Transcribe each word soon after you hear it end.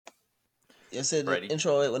You said the Ready?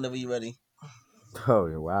 intro it whenever you're ready. Oh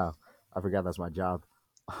yeah, wow! I forgot that's my job.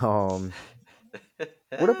 Um,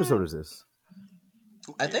 what episode is this?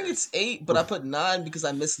 Who I think cares? it's 8, but I put 9 because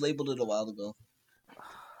I mislabeled it a while ago.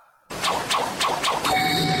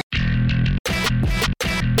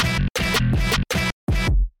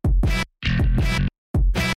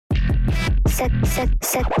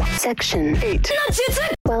 Section 8.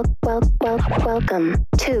 Welcome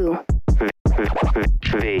to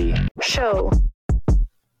the show.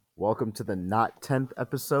 Welcome to the not 10th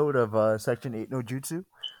episode of Section 8 No Jutsu.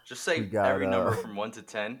 Just say We got, every number from 1 to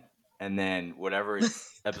 10, and then whatever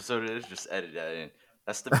episode it is, just edit that in.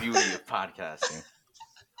 That's the beauty of podcasting.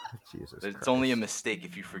 Jesus It's Christ. only a mistake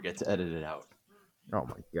if you forget to edit it out. Oh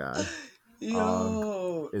my God.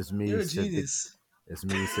 Yo, It's me, you're a Sid genius. It's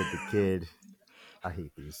me, Sid the Kid. I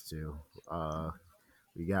hate these two.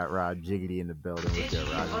 We got Rod Jiggity in the building. What's good,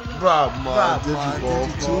 Roger? Rob, Rob,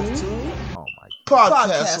 Digivolve too? Oh my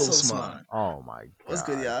Podcast so so smart. smart. Oh my God. What's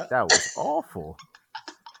good, y'all? That was awful.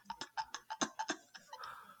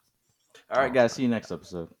 All right, guys. See you next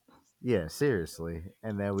episode. Yeah, seriously.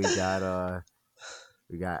 And then we got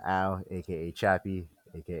Al, aka Chappie,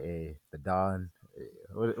 aka the Don.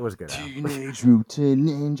 What's good, Al? Teenage Mutant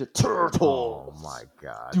Ninja Turtles. Oh my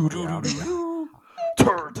God. Do-do-do-do-do.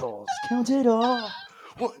 Turtles. Count it off.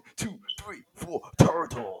 1, 2, 3, 4.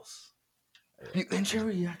 Turtles. Ninja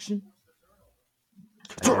reaction.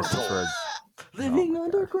 I guess it's for- Living my God.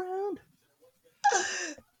 underground.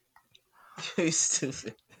 You're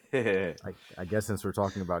stupid. I guess since we're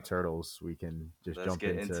talking about turtles, we can just Let's jump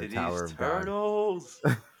get into into Tower these of turtles.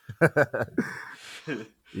 God.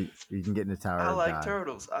 you can get into Tower I of like God.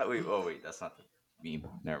 turtles. Wait, that's not the meme.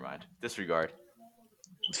 Never mind. Disregard.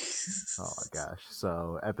 Oh my gosh.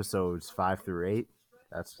 So episodes 5 through 8.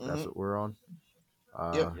 That's what we're on.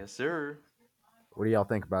 Yep. Yes, sir. What do y'all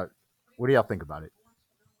think about it?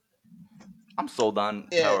 I'm sold on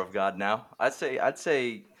Yeah. Tower of God now. I'd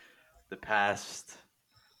say the past,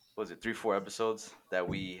 what was it, 3-4 episodes that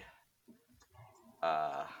we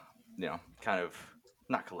kind of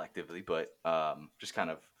not collectively, but just kind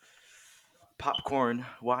of popcorn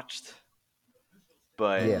watched.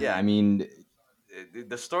 But Yeah. I mean,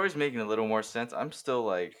 the story's making a little more sense. I'm still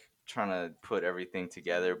like trying to put everything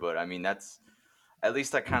together, but I mean that's at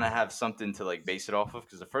least I kind of have something to like base it off of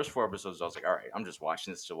because the first 4 episodes I was like, all right, I'm just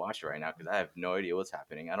watching this to watch it right now because I have no idea what's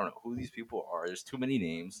happening. I don't know who these people are. There's too many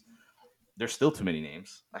names. There's still too many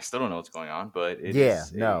names. I still don't know what's going on, but it is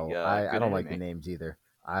I good don't like the anime. names either.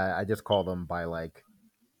 I just call them by like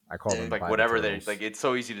I call them Like by whatever the they turtles. like. It's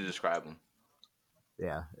so easy to describe them.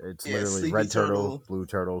 Yeah, it's Yeah, literally Sleepy red turtle, Turtle. blue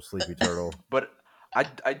turtle, sleepy turtle. But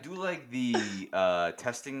I do like the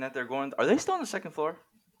testing that they're going. Are they still on the second floor?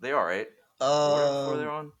 They are, right? Or whatever floor they're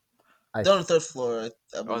on. They're on the 3rd floor, I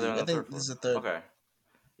Oh, believe. they're on the I think third floor. this is the 3rd. Okay.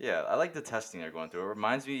 Yeah, I like the testing they're going through. It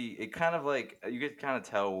reminds me. It kind of like you could kind of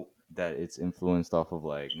tell that it's influenced off of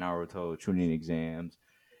like Naruto Chunin exams.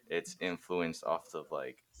 It's influenced off of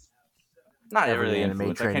like not Every really anime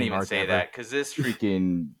influenced. I can't training even arc say ever. that because this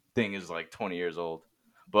freaking thing is like 20 years old.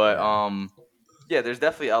 But Yeah. yeah, there's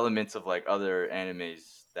definitely elements of like other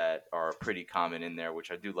animes that are pretty common in there, which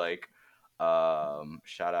I do like.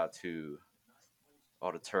 Shout out to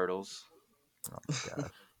all the turtles. Oh my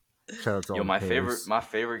gosh. Shout out to all Yo, the my pairs.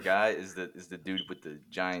 favorite guy is the dude with the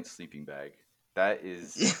giant sleeping bag. That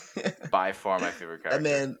is by far my favorite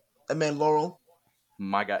character. that man Laurel.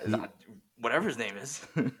 My guy, He- whatever his name is.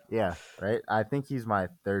 Yeah, right. I think he's my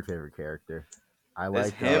 3rd favorite character. I It's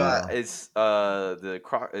like him. Yeah. It's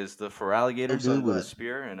the for alligator I'm sorry, dude go with a ahead.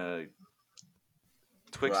 spear and a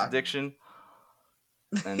Twix Rock. addiction.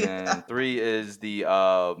 And then 3 is the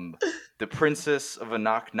princess of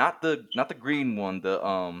Anak, not the green one, the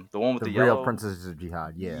one with the the real yellow. Princess of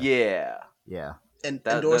Jihad. Yeah. Yeah. and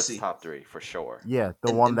That's Dorsey. top 3 for sure. Yeah, the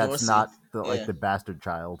And- one and that's Dorsey. not the Yeah. the bastard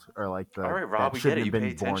child or like the All right, Rob, that we shouldn't get it. have You been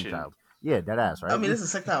pay born attention. child. Yeah, dead ass, right? I mean, this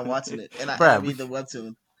is the second time I'm watching it, and I Brad, read the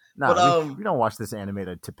webtoon. Nah, but, we don't watch this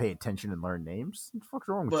anime to pay attention and learn names. What the fuck's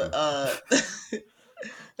wrong with But you?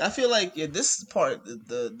 I feel like this part,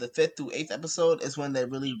 the 5th through 8th episode, is when they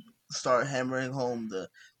really start hammering home the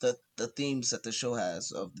themes that the show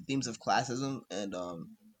has of the themes of classism and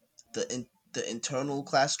the internal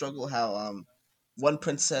class struggle. How one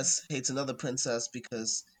princess hates another princess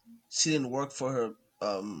because she didn't work for her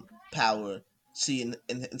power. She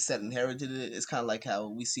instead inherited it. It's kind of like how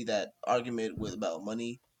we see that argument with about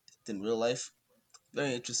money in real life.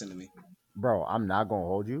 Very interesting to me. Bro, I'm not gonna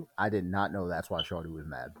hold you. I did not know that's why Shorty was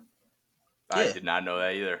mad. I Yeah. did not know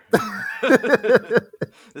that either.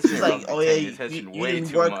 This It's man like, Rob's oh been yeah, paying attention you way didn't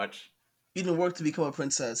too work. much. You didn't work to become a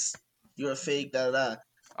princess. You're a fake. Da da da.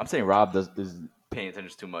 I'm saying Rob is paying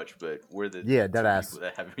attention too much, but we're the Yeah, two dead people ass.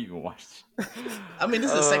 that haven't even watched. I mean,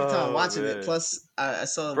 this is the second time I'm Oh watching it. man, Plus, I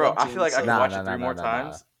saw bro, I feel Webtoon, like I could so Nah, watch nah, it nah, three nah, more nah, nah.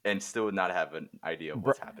 times and still not have an idea of Bro,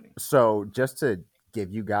 what's happening. so just to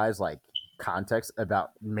give you guys like context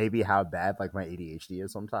about maybe how bad like my ADHD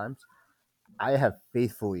is sometimes, I have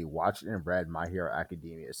faithfully watched and read My Hero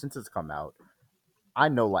Academia since it's come out. I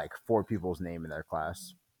know like 4 people's name in their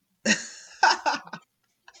class.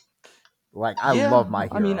 Like I Yeah, love My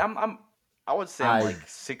I mean, Hero. I would say I'm I like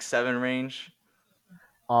 6, 7 range.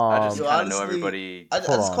 I just yo, um kind of know honestly, everybody. I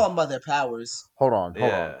hold just call on, them by their powers. hold on.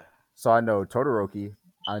 Yeah. So I know Todoroki.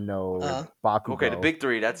 I know Uh, Okay, the Bakugo. big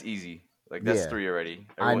three. That's easy. Like that's Yeah, three already.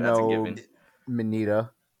 I Everyone, that's a know given. Mineta.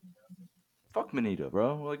 Fuck Manita,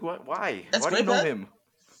 bro. Like what? Why? that's Why do you know Grapehead. him?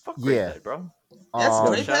 Fuck Yeah. Grapehead, bro. That's Yo,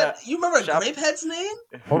 Um, shout Grapehead. out, You remember shout, Grapehead's name?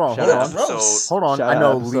 shout hold out You're on, episode, gross. hold on. shout I out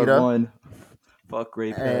know episode Lita, 1. Fuck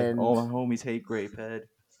Grapehead. All and my homies hate Grapehead.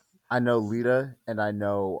 I know Lita, and I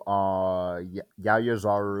know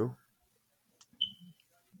Yaoyazaru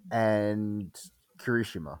and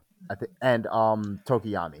Kirishima. I think, and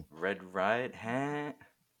Tokiyami. Red Right Hat.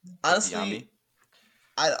 Honestly, Tokiyami.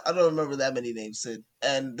 I don't remember that many names, Sid.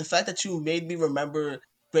 And the fact that you made me remember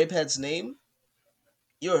Grapehead's name,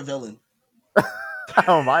 you're a villain.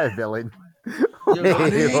 How am I a villain? You're a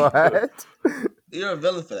villain for Wait, that. Nani? what? You're a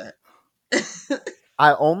villain for that.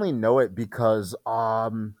 I only know it because hi-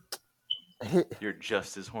 You're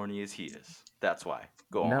just as horny as he is. That's why.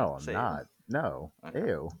 Go on, no, I'm say it. not. No, Okay.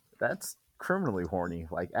 ew, that's criminally horny.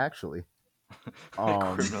 Like actually,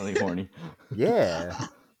 um, Criminally horny. yeah,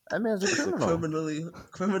 that man's a It's a criminal.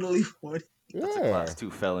 criminally horny. That's a Yeah, class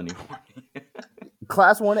 2 felony horny.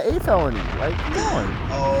 class 1A felony. Like, come on.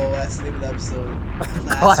 Oh, that's the name of the episode.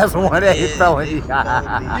 Class 1A felony.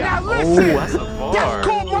 felony. Oh, that's a bar.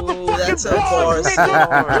 That's a That's a bar, Sid.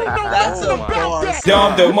 bar. That's Oh a my bar, god. Sid.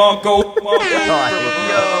 Dom DeMarco. Oh, I hate Yo.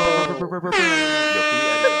 y'all. Yo, can we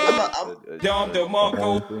edit Dom a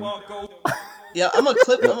horn thing? DeMarco. Yeah, I'm gonna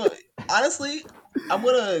clip. Yo, Honestly, I'm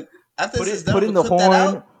gonna after this is done, put I'm in gonna the clip that out.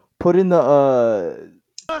 horn. Put in the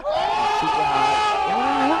super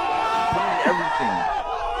hot. Put in everything.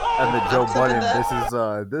 And the Joe clipping Budden, that.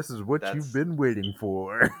 this is what That's you've been waiting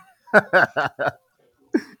for.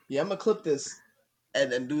 Yeah, I'm gonna clip this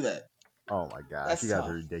and do that. Oh my gosh, That's you guys tough.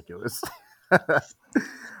 are ridiculous.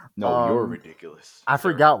 no, you're Um, ridiculous. I sir.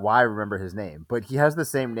 forgot why I remember his name, but he has the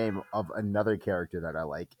same name of another character that I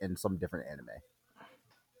like in some different anime.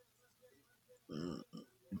 Mm.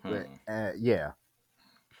 But, yeah.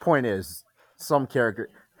 Point is, some character,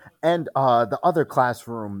 and the other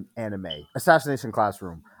classroom anime, Assassination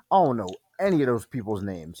Classroom. I don't know any of those people's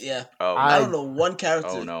names. Yeah, Oh I no. don't know one character,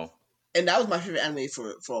 Oh no. and that was my favorite anime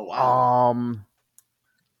for a while.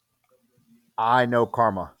 I know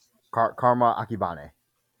Karma, Karma Akibane.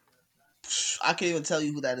 I can't even tell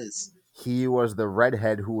you who that is. He was the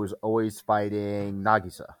redhead who was always fighting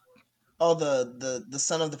Nagisa. Oh, the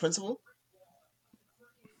son of the principal.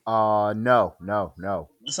 No.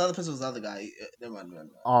 The son of the principal is the other guy. Never mind.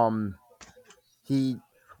 He I know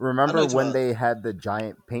remember you're when talking- they had the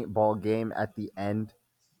giant paintball game at the end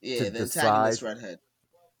Yeah, to the decide antagonist redhead.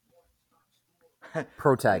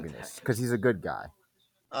 protagonist because he's a good guy.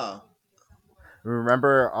 Oh,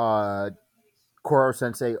 Remember, Koro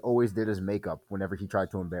Sensei always did his makeup whenever he tried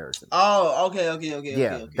to embarrass him. oh, okay.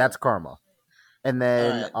 Yeah, that's Karma. And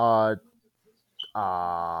then Alright.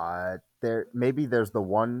 there's the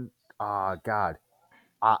one God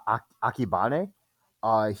Akibane.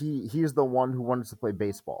 He's the one who wanted to play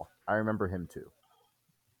baseball. I remember him too.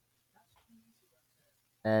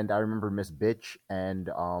 And I remember Miss Bitch and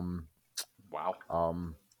Wow.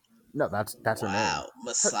 no, that's her name. Wow,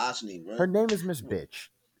 misogyny, bro. Her name is Miss Bitch.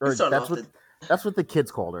 Or You're starting that's off that's what the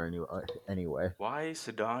kids called her anyway. Why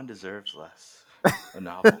Sedan deserves less. A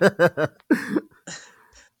novel.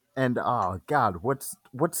 And oh God, what's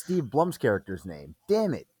Steve Blum's character's name?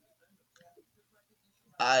 Damn it!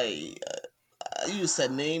 You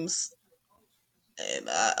said names, and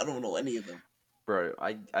I don't know any of them. Bro,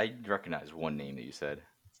 I recognize one name that you said.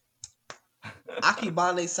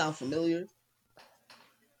 Akibane sound familiar,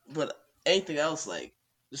 but anything else like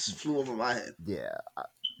just flew over my head. Yeah,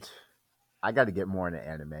 I got to get more into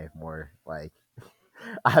anime. More like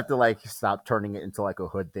I have to like stop turning it into like a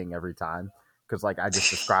hood thing every time because like I just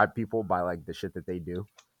describe people by like the shit that they do.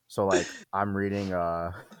 So like I'm reading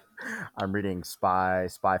Spy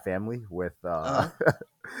Family with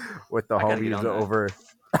with the I gotta get homies on that. over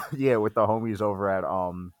with the homies over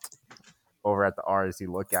at the RSC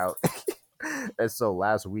Lookout. And so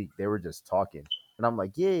last week they were just talking and I'm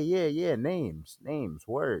like, yeah, names,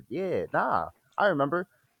 word, yeah, nah, I remember.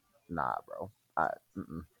 Nah, bro. I,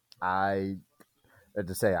 mm-mm. I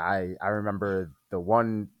to say I remember the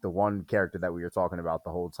one character that we were talking about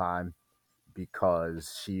the whole time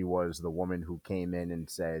because she was the woman who came in and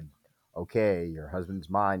said, "Okay, your husband's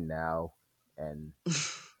mine now," and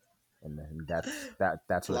and that's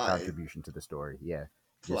her Fly, contribution to the story. Yeah,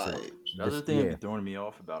 just fly. The other just thing that be yeah, throwing me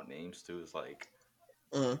off about names too is like,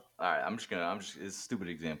 Uh, all right, it's a stupid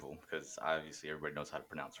example because obviously everybody knows how to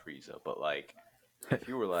pronounce Frieza, but like, if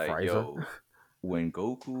you were like, Frieza. yo, when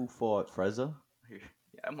Goku fought Frieza, yeah,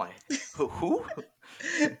 I'm like, who?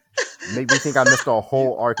 Make me think I missed a You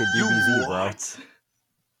whole arc of you DBZ, bro. what?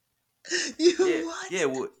 Yeah, you yeah.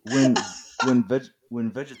 what?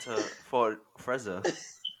 When Vegeta fought Frieza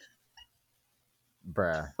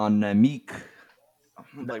Bruh. on Namek,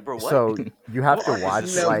 I'm like, bro, what? So you have What to arc is watch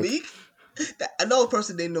this? No like Meek. I know a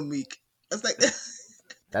person named No Meek. I was like,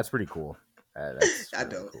 that's pretty cool. That's I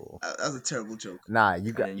really know. cool. That was a terrible joke. Nah, And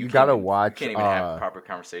then you gotta you watch. can't even have a proper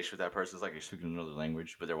conversation with that person. It's like you're speaking another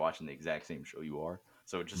language, but they're watching the exact same show you are.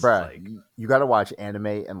 So it just is Bruh, like, you gotta watch anime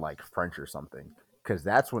and like French or something, because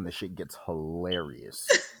that's when the shit gets hilarious.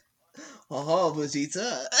 Oh,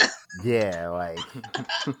 Vegeta. Yeah, like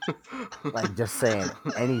just saying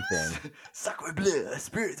anything. Sacre bleu,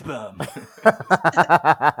 spirit bomb.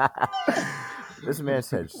 This man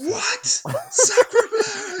said, What?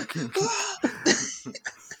 Sacrament!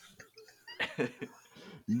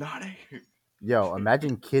 Naughty. "Yo,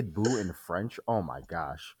 imagine Kid Buu in French. Oh my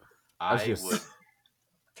gosh, that's I just would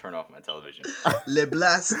turn off my television. Le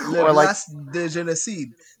or like, Blas de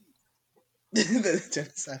Genocide. The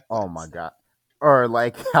genocide oh my blast. god, or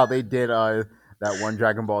like how they did that one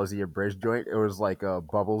Dragon Ball Z abridged joint. It was like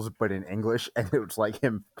Bubbles, but in English, and it was like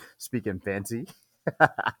him speaking fancy.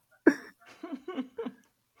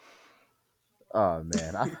 Oh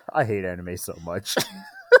man, I hate anime so much.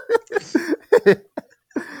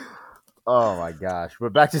 Oh my gosh,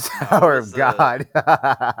 but back to I Tower of was God.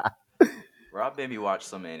 Rob made me watch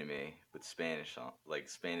some anime with Spanish on, like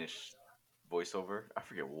Spanish voiceover. I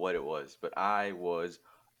forget what it was, but I was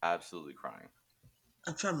absolutely crying.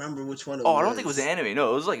 I'm trying to remember which one it Oh, I don't think it was was. anime.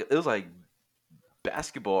 No, it was like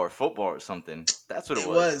basketball or football or something. That's what it It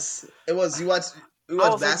was. was. It was. We I watched was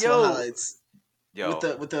like, basketball yo, highlights yo,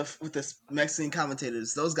 with the Mexican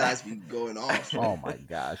commentators. Those guys be going off. Oh my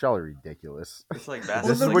gosh, y'all are ridiculous. it's like Oh, This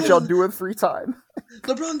basketball. is Like what y'all LeBron, do with free time.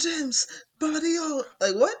 LeBron James, Bamadio.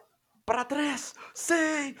 Like what? para tres,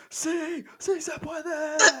 sí se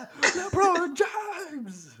puede, LeBron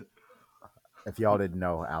James. If y'all didn't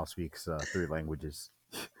know, Al speaks 3 languages.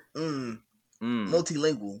 Mm, Mm.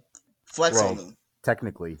 multilingual. Flex on Well, them.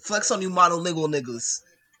 technically, Flex on you monolingual niggas.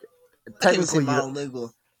 I can't even say you,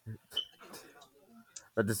 monolingual.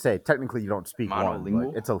 but to say technically you don't speak one, but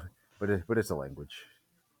Monolingual. but it's a language.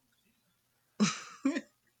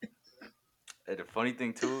 And the funny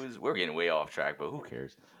thing too is we're getting way off track, but who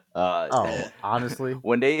cares? Oh, honestly,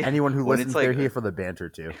 when anyone who it's listens, like they're here for the banter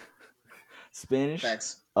too. Spanish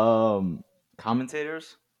Facts.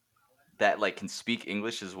 commentators that like can speak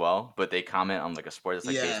English as well, but they comment on like a sport that's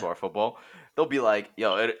like Yeah. baseball or football. They'll be like,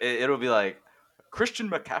 yo, it'll be like Christian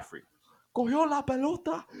McCaffrey. Cogió la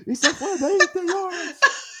pelota y se fue 20 yards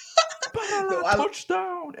para No, la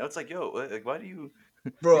touchdown. And it's like, yo, like, why do you?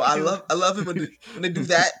 bro, You could do. I love it when they do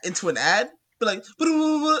that into an ad. But like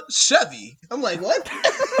Chevy. I'm like, what?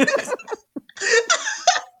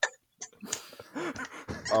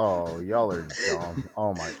 Oh, y'all are dumb.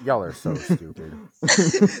 Oh my, y'all are so stupid.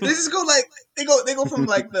 They just go like they go from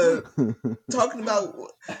like the talking about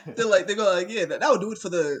they go like yeah that would do it for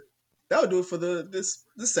the this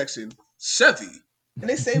section Chevy, and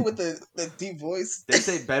they say with the deep voice. They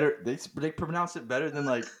say better. They pronounce it better than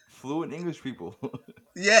like fluent English people.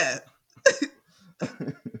 Yeah.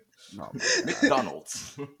 Oh my God.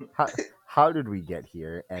 McDonald's. How did we get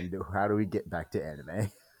here, and how do we get back to anime?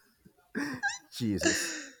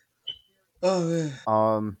 Jesus. Oh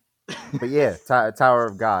man. But yeah, Tower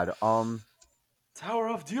of God. Tower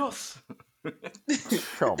of Dios.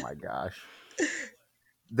 Oh my gosh,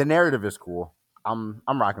 the narrative is cool. I'm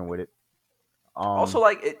rocking with it. Also,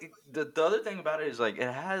 like the other thing about it is like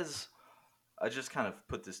it has. I just kind of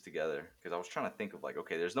put this together because I was trying to think of like,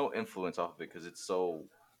 okay, there's no influence off of it because it's so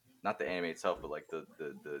not the anime itself, but like the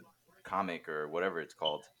comic or whatever it's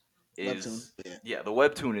called Webtoon. is Yeah. the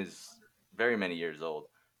webtoon is very many years old.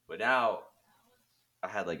 But now I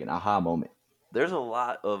had like an aha moment. There's a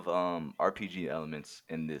lot of RPG elements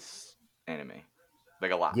in this anime,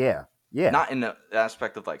 like a lot. Yeah, yeah, Not in the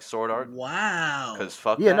aspect of like sword art, Wow. because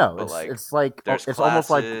fuck yeah. that. No, But like, it's like there's it's almost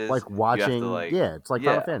classes. like You have to watching. like, Yeah, it's like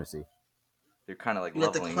Final yeah, Fantasy. you're kind of like You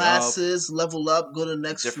got the leveling up. classes, level up, go to the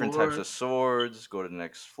next Different types floor. of swords. Go to the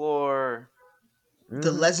next floor. The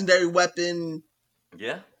Mhm. legendary weapon.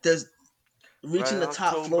 Yeah. There's Right reaching the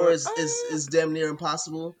top floor October. is damn near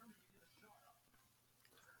impossible.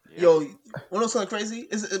 Yeah. Yo, you know something crazy?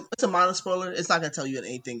 It's a minor spoiler. It's not gonna tell you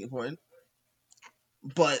anything important.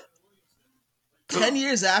 But 10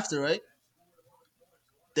 years after, right?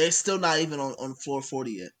 They're still not even on floor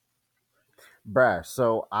 40 yet. Bruh,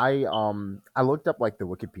 so I looked up like the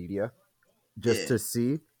Wikipedia just Yeah, to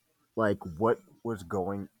see like what was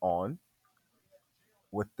going on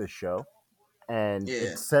with the show, and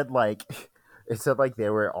yeah. it said like they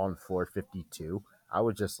were on floor 52. I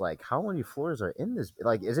was just like, how many floors are in this?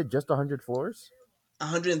 Like, is it just 100 floors?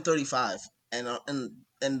 135, and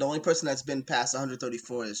the only person that's been past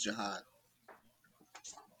 134 is Jihad.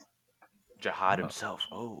 Jihad Oh, himself.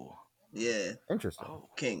 Oh. Yeah, interesting. Oh.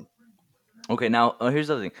 King. Okay. Now here's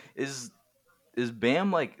the other thing. Is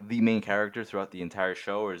Bam like the main character throughout the entire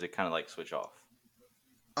show, or is it kind of like switch off?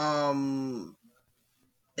 Um,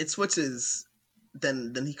 it switches,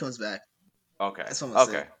 then he comes back. Okay. That's what I'm gonna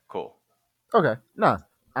say. Okay. Cool. Okay, nah,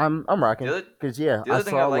 I'm The rocking other because yeah, the I other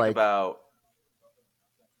thing I saw like like about.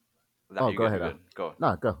 Nah, oh, you're go good. ahead, You're good. Go.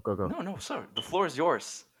 nah, go. No, no, sir. The floor is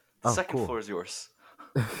yours. The Oh, second cool. floor is yours.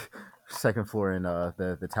 Second floor in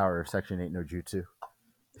the tower section ain't no jutsu.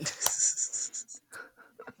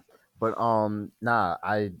 But nah,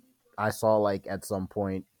 I saw like at some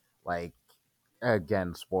point like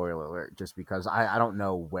again spoiler alert just because I don't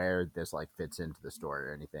know where this like fits into the story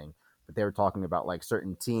or anything, but they were talking about like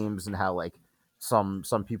certain teams and how like some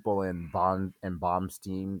people in Bomb's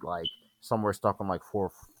team, like some were stuck on like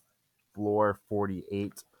floor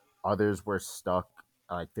 48, others were stuck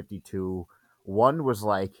at like 52. One was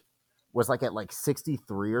like at like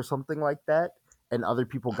 63 or something like that, and other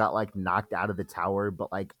people got like knocked out of the tower,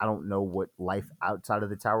 but like I don't know what life outside of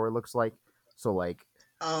the tower looks like. So like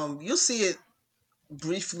You'll see it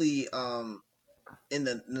briefly. In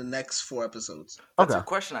the next 4 episodes. That's okay. a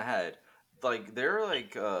question I had. Like, they're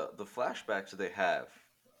like the flashbacks that they have.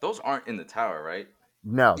 Those aren't in the tower, right?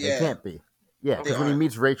 No, they Yeah, can't be. Yeah, they because Okay. when he aren't.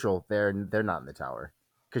 meets Rachel, they're not in the tower.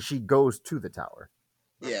 Because she goes to the tower.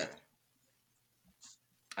 Yeah. Okay.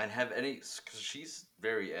 And have any? Because she's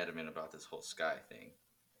very adamant about this whole Sky thing.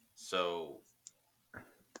 So,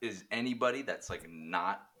 is anybody that's like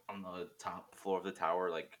not on the top floor of the tower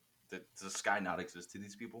like? Does Sky not exist to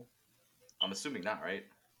these people? I'm assuming not, right?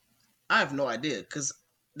 I have no idea because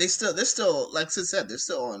they're still like Sid said, they're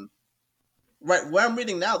still on right where I'm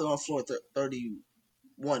reading now. They're on floor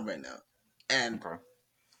 31 right now, and Okay.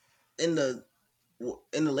 in the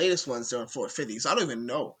in the latest ones they're on floor 50. So I don't even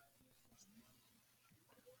know.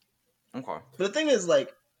 Okay. But the thing is,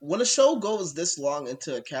 like, when a show goes this long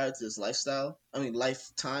into a character's lifestyle, I mean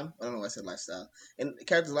lifetime. I don't know why I said lifestyle. In a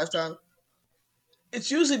character's lifetime,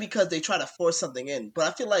 it's usually because they try to force something in. But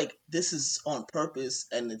I feel like this is on purpose,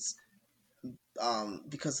 and it's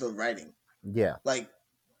because of the writing. Yeah. Like,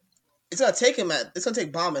 it's gonna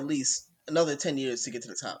take Bomb at least another 10 years to get to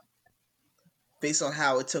the top, based on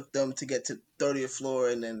how it took them to get to 30th floor,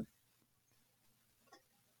 and then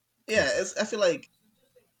yeah, I feel like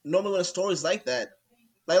normally when a story's like that,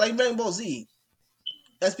 like Dragon Ball Z,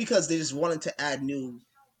 that's because they just wanted to add new,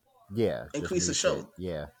 Yeah. Just increase new the shit. show.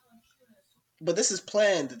 Yeah. But this is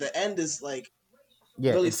planned. The end is like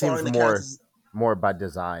Yeah. really It far seems in the more characters. more by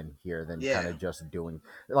design here than kind Yeah, of just doing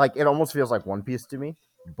like it almost feels like One Piece to me,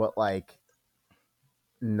 but like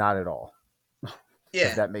not at all. If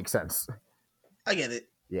yeah, that makes sense. I get it.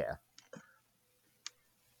 Yeah.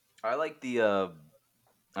 I like the.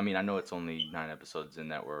 I mean, I know it's only 9 episodes in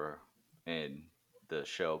that were in the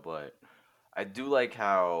show, but I do like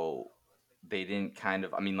how they didn't kind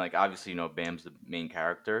of. I mean, like obviously, Bam's the main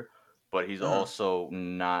character, but he's Uh-huh. also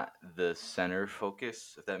not the center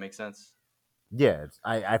focus. If that makes sense. Yeah.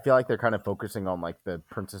 I feel like they're kind of focusing on like the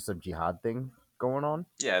Princess of Jihad thing going on.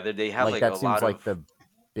 Yeah, they have Like like a that seems lot like of. the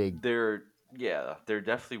big They're yeah, they're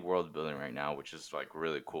definitely world building right now, which is like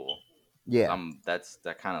really cool. Cause yeah.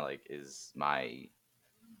 that kind of like is my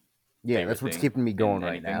Yeah, favorite that's what's thing keeping me in going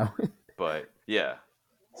right anything. now. But yeah,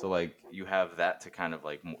 so like you have that to kind of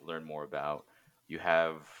like learn more about. You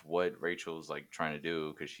have what Rachel's like trying to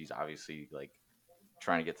do because she's obviously like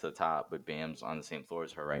trying to get to the top, but Bam's on the same floor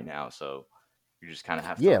as her right now. So you just kind of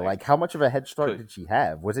have to Yeah, like like how much of a head start put did she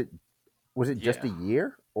have? Was it just yeah. a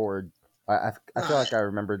year, or I feel Nah, like I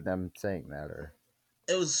remembered them saying that, or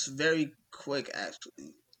it was very quick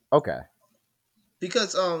actually, okay,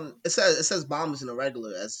 because it says Bomb is an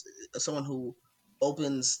irregular as someone who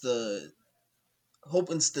opens the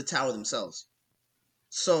opens the tower themselves.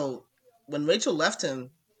 So when Rachel left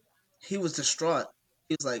him, he was distraught.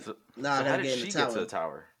 He was like, So, "Nah, I so how gotta did get in the she get to the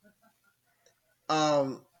tower." tower?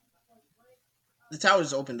 Um, The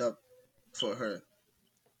towers opened up for her.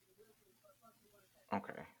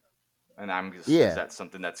 Okay. And I'm just is Yeah. that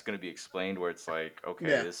something that's going to be explained where it's like, okay,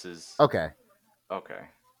 Yeah. this is Okay. okay.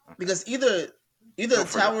 Because either No the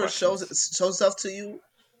further tower questions. shows stuff to you,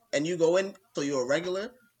 and you go in so you're a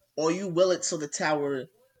regular, or you will it so the tower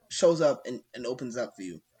shows up and opens up for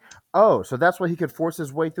you. Oh, so that's why he could force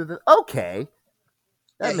his way through the. Okay, Yeah,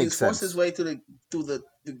 that he was makes forced his sense. way through the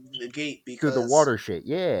gate Through the because water shit.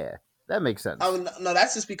 Yeah, that makes oh sense. no,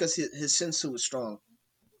 that's just because his shinsu was strong.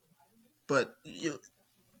 But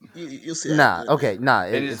you'll see that Nah. in a bit. Okay. Nah.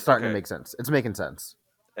 And It's is starting to okay. make sense. It's making sense.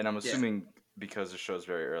 And I'm Yeah. assuming because the show's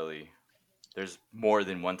very early, there's more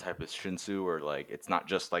than one type of Shinsu, or like it's not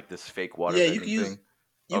just like this fake Yeah, you can waterbending use thing.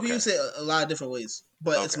 you can Okay. use it a lot of different ways,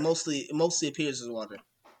 but it's Okay. it mostly appears as water.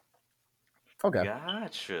 Okay.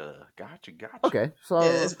 Gotcha. Okay. Yeah, So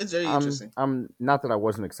it's very I'm interesting. I'm not that I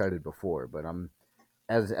wasn't excited before, but I'm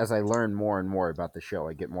as I learn more and more about the show,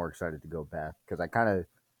 I get more excited to go back because I kind of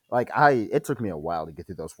it took me a while to get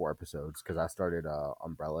through those 4 episodes because I started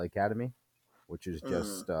Umbrella Academy, which is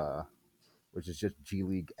Mm. just G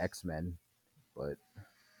League X-Men, but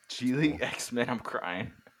G cool. League X-Men, I'm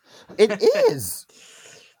crying. It is.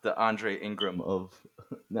 The Andre Ingram of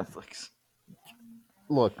Netflix.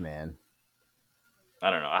 Look, man. I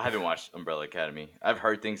don't know. I haven't watched Umbrella Academy. I've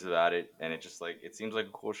heard things about it, and it just like it seems like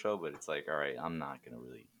a cool show, but it's like, all right, I'm not gonna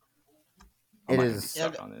It be is. Yeah,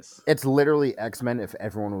 stuck on this. It's literally X-Men if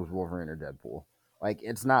everyone was Wolverine or Deadpool. Like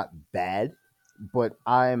it's not bad, but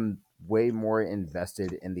I'm way more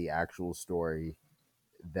invested in the actual story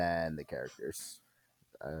than the characters.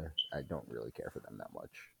 I don't really care for them that much.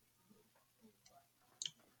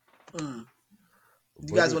 Mm. You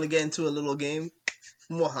What guys do want to get into a little game?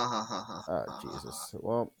 Oh Jesus!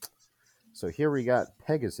 Well, so here we got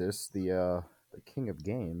Pegasus, the king of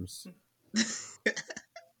games.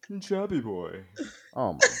 Chubby boy.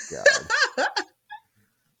 Oh my god!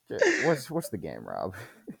 What's the game, Rob?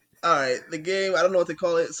 All right, the game. I don't know what to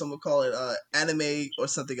call it. Some will call it anime or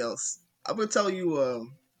something else. I'm gonna tell you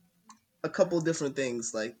a couple different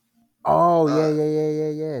things. Like, Oh uh,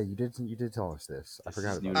 yeah. You did tell us this. I This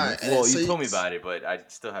forgot is new about to all me. right, this. and then Well, you told me about it, but I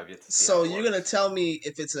still have yet to see how so it you're gonna works. tell me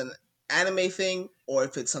if it's an anime thing or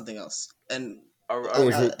if it's something else, and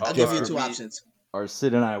Is it I'll give you just two options. are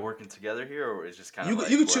Sid and I working together here, or is just kind of like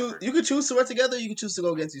You could choose. whoever? You could choose to work together. You could choose to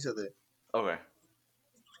go against each other. Okay.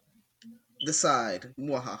 Decide.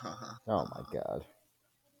 Mwahaha. Oh my god.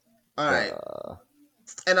 All right, Uh,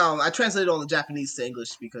 and I translated all the Japanese to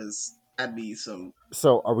English because that'd be some.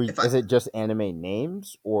 so are we? If I, Is it just anime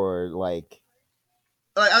names or like?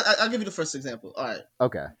 all right, I'll give you the first example. All right,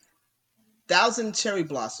 Okay, Thousand Cherry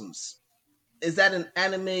Blossoms. Is that an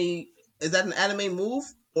anime? Is that an anime move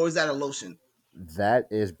or is that a lotion? that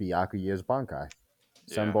is Byakuya's Bankai.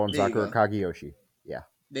 Yeah. Sunbone There you Sakura go. Kageyoshi. Yeah.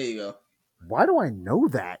 There you Why do I know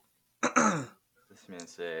that? go. This man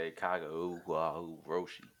said Kago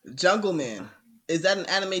Roshi. Jungle Man. Is that an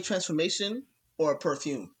anime transformation or a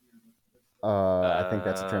perfume? I think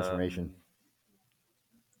that's a transformation.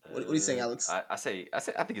 What are you saying, Alex? I say I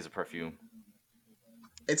think it's a perfume.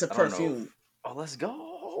 It's a I don't know. perfume. Oh, let's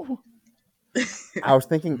go. I was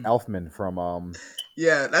thinking Elfman from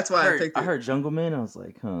Yeah, that's why I picked it. I heard Jungle Man. I was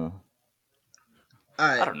like, huh. All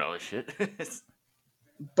I right, don't know this shit.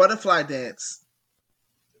 Butterfly Dance.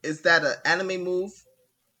 Is that an anime move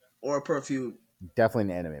or a perfume?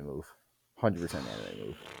 definitely an anime move. 100% anime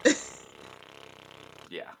move.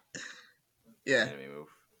 Yeah. Yeah, Anime move.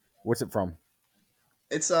 What's it from?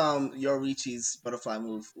 it's Yorichi's butterfly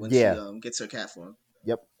move when Yeah. she gets her cat form.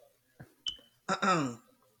 Yep.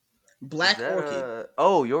 Black Is that Orchid.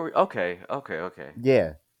 Oh, you're okay.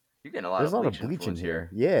 Yeah. You're getting a lot There's of a lot of bleach bleach in influence here.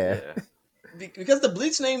 Yeah. Because the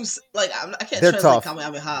bleach names, like I can't They're translate tough.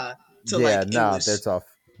 Kamehameha to Yeah, like nah, English. they're tough.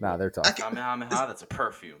 Nah, they're I tough. can, Kamehameha, that's a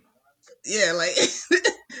perfume. yeah, like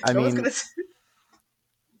I no one's mean, gonna.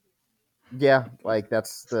 yeah, like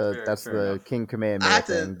that's Fair the enough. King I Kamehameha had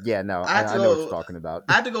to. thing. Yeah, no, I had to I know what you're go. talking about.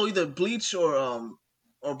 I had to go either bleach or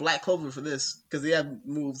Black Clover for this because they have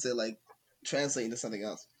moves that like translate into something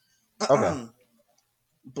else. Okay.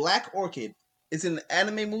 Black Orchid is it an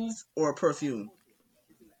anime move or a perfume?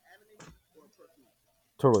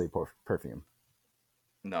 Totally perfume.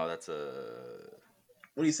 No, that's a.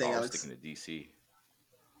 What are you saying, I was Alex? thinking of DC.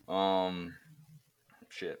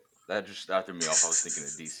 Shit. That threw me off. I was thinking of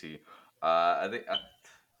DC. I think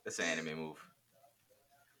it's an anime move.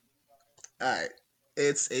 All right,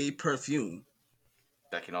 it's a perfume.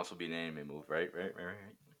 That can also be an anime move, right?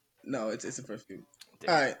 No, it's a perfume.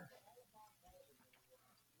 Damn. All right,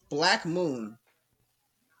 Black Moon.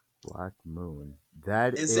 Black Moon.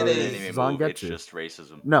 That Is is it Not an a- anime move. It's Zangetsu. just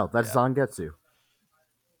racism. No, that's Yeah. Zangetsu.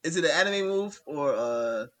 Is it an anime move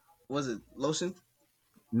or was it lotion?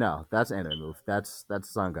 No, that's anime move. That's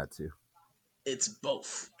Zangatsu. It's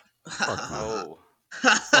both. Fuck you. Oh,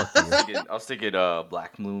 Fuck I was you. thinking,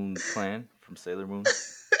 Black Moon Clan from Sailor Moon.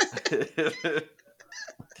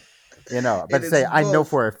 You know, but It to is say I know both.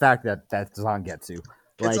 for a fact that that's Zangetsu. It's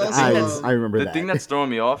Like The thing also that's I remember the thing that. that's throwing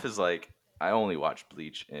me off is like I only watch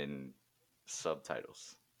Bleach in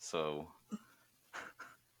subtitles, so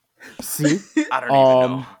See, I don't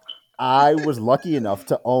even know. I was lucky enough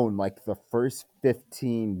to own like the first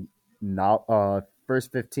 15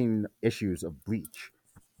 first 15 issues of Bleach.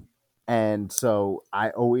 And so I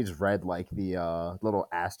always read like the little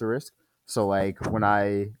asterisk. So like when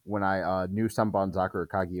I knew Sanban Zakura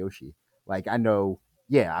Kageyoshi, like I know,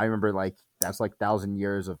 yeah, I remember like that's like 1,000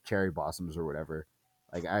 years of cherry blossoms or whatever.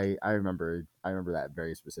 Like I remember that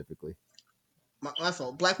very specifically. my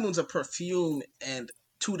fault. Black Moon's a perfume and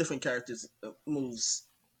two different characters moves.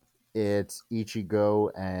 It's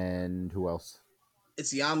Ichigo and who else?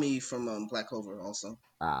 It's Yami from Black Clover also.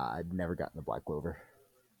 I'd never gotten the Black Clover.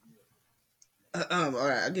 All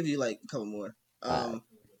right, I'll give you like a couple more. Uh,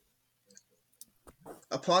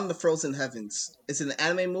 Upon the Frozen Heavens. Is it an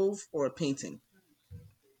anime move or a painting?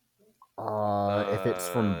 if it's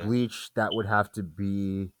from Uh, Bleach, that would have to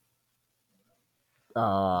be no,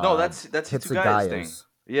 uh that's Hitsugaya's thing. Hitsugaya's.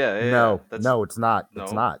 Yeah, yeah, yeah. No, That's no, it's not.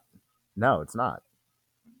 It's no. not. No, it's not.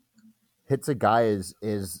 Hitsugaya's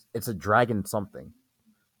is it's a dragon something.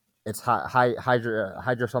 It's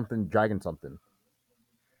Hydra something dragon something.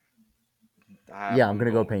 Yeah, I'm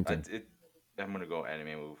gonna go painting. I'm gonna go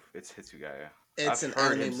anime move. It's Hitsugaya. It's I've an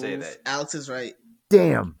heard him anime say move. that. Alex is right.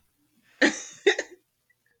 Damn.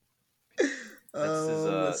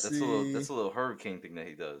 Let's That's see. a little hurricane thing that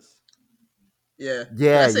he does. Yeah.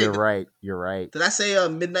 Yeah, you're right. You're right. Did I say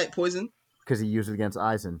Midnight Poison? Because he used it against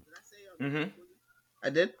Aizen. Mm-hmm. I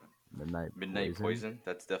did. Midnight Poison.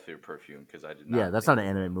 That's definitely a perfume because I did not. Yeah, that's not an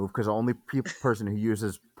anime move because the only person who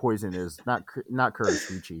uses poison is not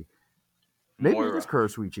Kurosuichi. Maybe it is Moira.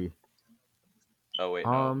 Kurosuichi. Oh wait,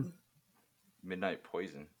 no. Midnight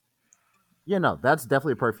Poison. Yeah, no, that's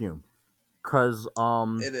definitely a perfume. Cause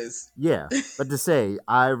It is. yeah, but to say,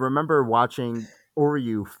 I remember watching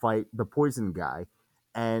Oryu fight the poison guy,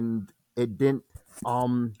 and it didn't. Forgot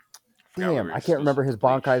we Damn, were I can't remember exclusive his to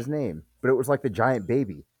Bleach. Bankai's name, but it was like the giant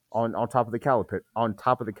baby on top of the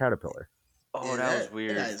caterpillar. Oh, Yeah, that was that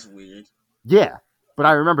weird. is weird. Yeah, but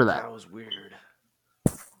I remember that. That was weird.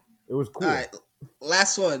 It was cool. All right,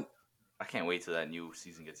 last one. I can't wait till that new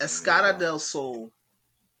season gets Escada animated, though. del Sol.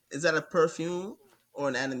 Is that a perfume or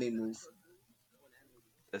an anime move?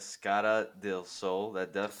 Escada del Sol.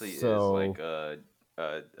 That definitely is So- like a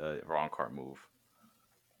wrong card move.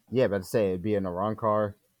 Yeah, but to say it'd be an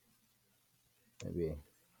Arankar. Maybe.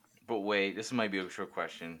 But wait, this might be a short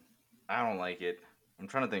question. I don't like it. I'm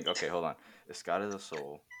trying to think. Okay, hold on. Escada del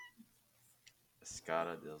Sol.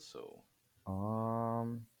 Escada del Sol.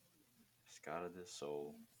 Escada del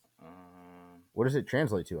Sol. What does it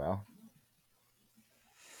translate to, Al?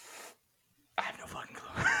 I have no fucking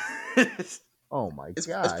clue. Oh my It's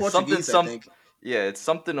god! Portuguese, I think. Yeah, it's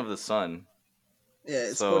something of the sun. Yeah,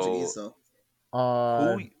 it's So- Portuguese though.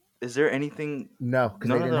 Who is there anything? No, because they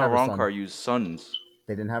None of didn't the have a wrong sun. card use suns.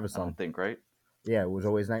 They didn't have a I sun. don't think, right? Yeah, it was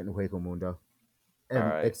always night in Hueco Mundo. And,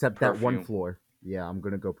 Alright, except that one perfume. floor. Yeah, I'm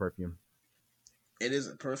gonna go perfume. It is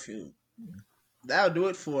a perfume. That'll do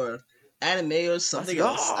it for anime or something go.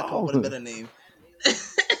 else. I come up with a better name.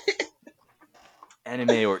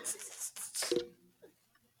 Anime or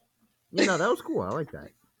You know, that was cool. I like that.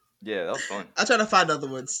 yeah, that was fun. I'll try to find other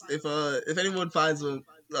ones. If anyone finds one,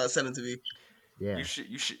 send them to me. Yeah. You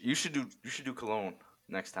should do cologne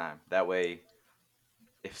next time. That way,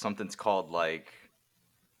 if something's called like,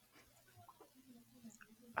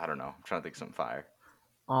 I don't know, I'm trying to think of something fire.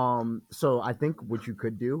 So I think what you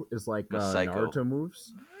could do is like Masaiko. Naruto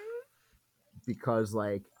moves. Because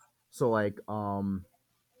like like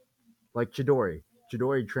Chidori.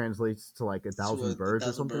 Chidori translates to like 1,000 birds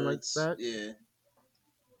or something like that. Yeah.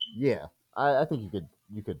 Yeah. I think you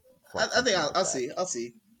could I flex think something I'll like that. see. I'll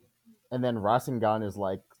see. And then Rasengan is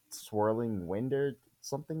like swirling wind or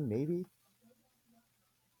something, maybe?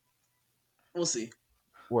 We'll see.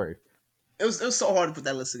 Word. It was so hard to put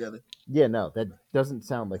that list together. Yeah, no, that doesn't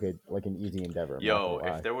sound like an easy endeavor. I'm not Yo,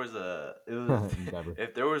 gonna lie. if there was a Endeavor.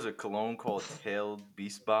 if there was a cologne called Tailed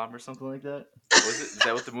Beast Bomb or something like that, was it? Is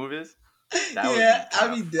that what the move is? That would Yeah, be I'd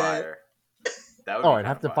kinda be dead. fire. That would Oh, be I'd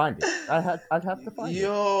have kinda to fire. find it. I'd have to find it.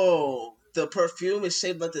 Yo, the perfume is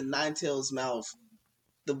shaped like the Nine Tails mouth.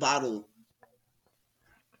 The bottle.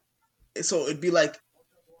 So it'd be like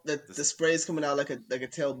the spray is coming out like a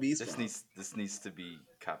tail beast. This needs to be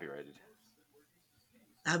Copyrighted.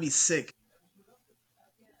 That'd be sick.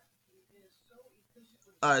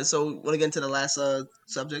 All right, so want to get into the last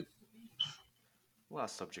subject?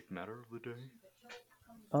 Last subject matter of the day.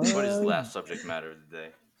 Uh, What is the last subject matter of the day?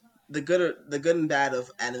 The good and bad of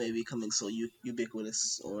anime becoming so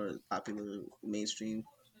ubiquitous or popular, mainstream,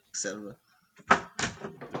 etc.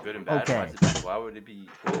 The good and bad. Okay. Why would it be?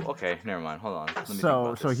 Well, okay, never mind. Hold on. Let me think so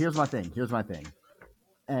about so this. here's my thing. Here's my thing.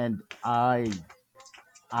 And I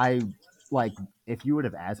like if you would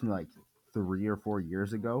have asked me like 3 or 4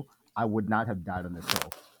 years ago, I would not have died on this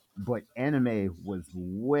hill. But anime was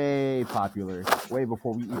way popular, way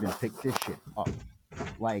before we even picked this shit up.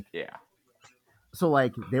 Like Yeah. so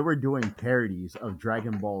like they were doing parodies of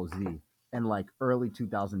Dragon Ball Z and like early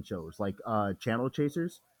 2000 shows, like Channel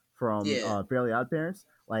Chasers from Yeah, Fairly Odd Parents.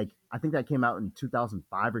 Like I think that came out in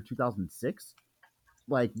 2005 or 2006.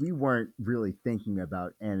 Like we weren't really thinking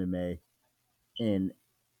about anime in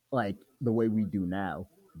like the way we do now,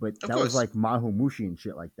 but of that was course. like Maho Mushi and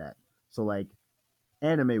shit like that. So like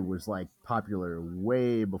anime was like popular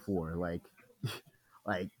way before like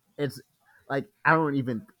it's like I don't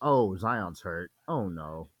even oh Zion's hurt. Oh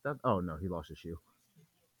no. Oh no, he lost his shoe.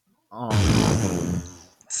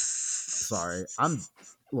 Sorry. I'm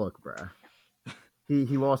look, bruh. He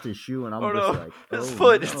lost his shoe and I'm Oh just no, like, his oh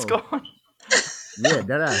foot, it's no. gone. Yeah,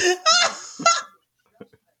 deadass.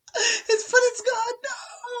 His foot is gone.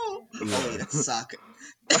 No. Yeah. Oh wait, that's soccer.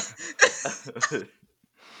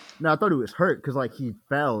 No, I thought he was hurt because like he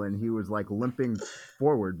fell and he was like limping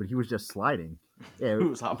forward, but he was just sliding. Yeah, He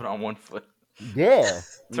was hopping on one foot. yeah,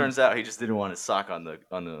 Turns out he just didn't want his sock on the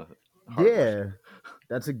hardwood. yeah.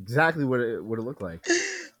 That's exactly what it looked like.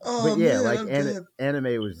 Oh But yeah, man, like I'm dead.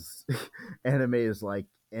 anime was anime is like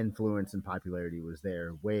influence and popularity was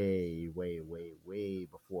there way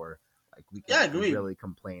before like we Yeah, I could agree. really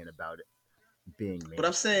complain about it being But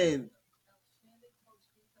I'm saying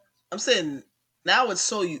now it's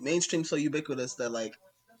so mainstream, so ubiquitous that like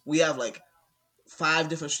we have like 5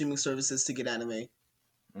 different streaming services to get anime.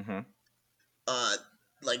 Mm-hmm. Uh,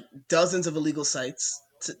 like dozens of illegal sites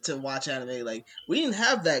to watch anime. Like we didn't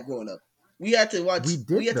have that growing up. We had to watch. We We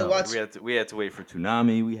did had to though. watch. We had to wait for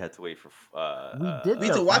Toonami. We had to wait for We did We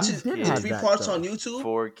had to though. watch We it did in have 3 that parts on though. YouTube.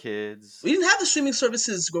 For Kids. We didn't have the streaming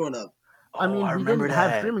services growing up. I Oh, mean, I we remember didn't have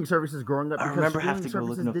that. streaming services growing up I because remember streaming having to go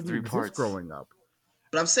services looking up didn't 3 exist parts. growing up.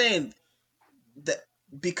 But I'm saying that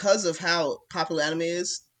because of how popular anime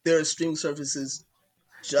is, there are streaming services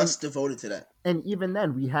just devoted to that. And even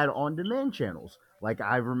then, we had on-demand channels. Like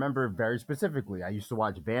I remember very specifically, I used to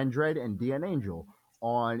watch Van Dread and DN Angel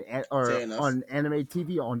Fair enough. on anime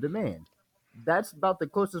TV on demand. That's about the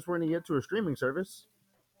closest we're gonna get to a streaming service.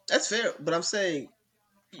 That's fair, but I'm saying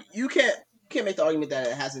you can't make the argument that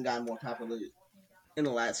it hasn't gotten more popular in the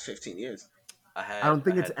last 15 years. I don't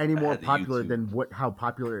think it's any I more had the popular YouTube, than how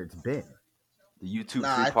popular it's been. the YouTube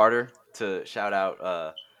Nah, 3-parter to shout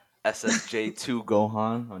out SSJ2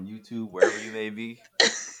 Gohan on YouTube wherever you may be.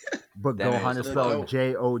 But That man Gohan was is the spelled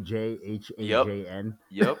plug. JOJHAJN.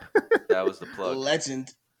 Yep, that was the plug.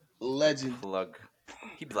 legend. Plug.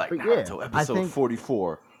 He'd be like But yeah, Naruto I episode think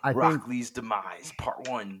 44, I Rock think Lee's demise, part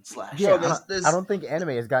 1 / yeah, Bro, I don't think anime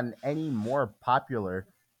has gotten any more popular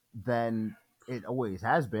than it always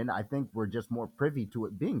has been. I think we're just more privy to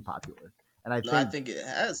it being popular. And I No, I think think it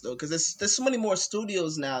has though, because there's so many more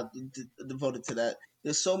studios now devoted to that.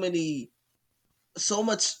 There's so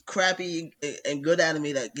much crappy and good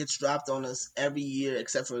anime that gets dropped on us every year,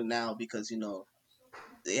 except for now because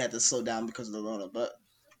they had to slow down because of the Rona. But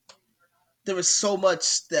there was so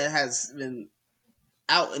much that has been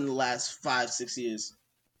out in the last 5-6 years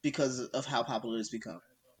because of how popular it's become.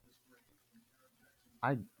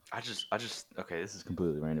 I I just okay, this is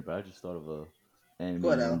completely random, but I just thought of a anime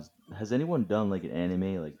What now? names. Has anyone done like an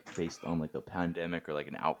anime like based on like a pandemic or like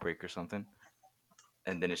an outbreak or something?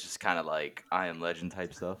 And then it's just kind of like I Am Legend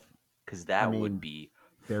type stuff, because I that would mean, be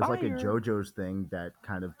there's like a fire. JoJo's thing that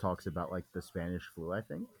kind of talks about like the Spanish flu, I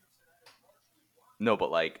think. No, but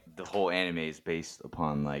like the whole anime is based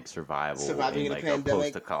upon like survival Surviving in in a like a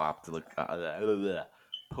pandemic. Yeah,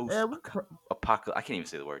 post-apocalyptic. I can't even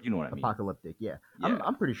say the word. You know what I mean? apocalyptic, yeah. Yeah.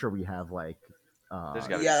 I'm pretty sure we have like There's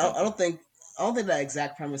got to be Yeah, something. I don't think that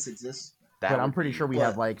exact premise exists. That but I'm would pretty be sure we but-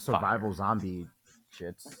 have like fire. survival zombie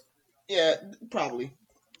shits. Yeah, probably.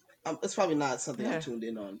 It's probably not something Yeah. I'm tuned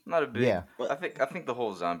in on. Not a big. Yeah. I think the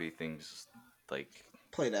whole zombie thing's like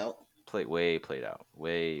Played out. played out.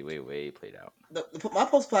 Way played out. My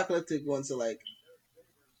post-apocalyptic ones are like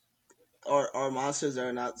are monsters that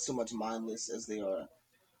are not so much mindless as they are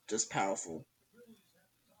just powerful.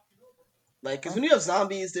 Like, because when you have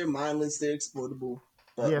zombies, they're mindless, they're exploitable,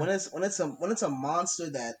 But Yeah. when it's a monster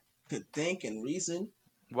that could think and reason,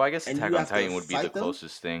 Well, I guess and Attack you on have to Titan would be the fight them,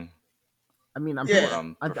 closest thing I mean, I'm to pretty. what yeah.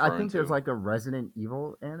 I'm I referring think there's to. like a Resident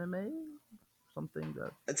Evil anime, something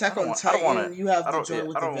that. I Attack don't on want. I don't want Titan, to. you have I the don't. Yeah. joint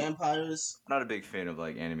with I the don't. vampires. I'm not a big fan of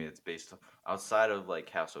like anime that's based outside of like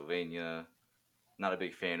Castlevania. Not a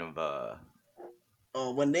big fan of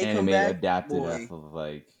Oh, when they come anime back, adapted off boy. of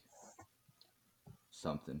like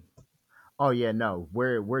something. Oh yeah, no,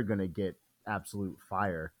 we're gonna get absolute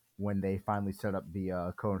fire when they finally set up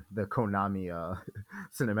the the Konami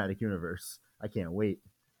cinematic universe. I can't wait.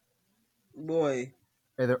 Boy.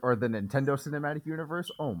 Or the Nintendo cinematic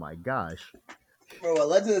universe. Oh my gosh. Bro, a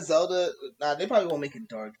Legend of Zelda, nah, they probably won't make it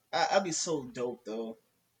dark. I'd be so dope though.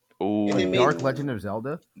 If A they made dark Legend Oh, of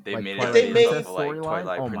Zelda, they like made if it Twilight they based made off Princess of like storyline.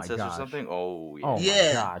 Twilight Oh my Princess or gosh. something. Oh Oh yeah. my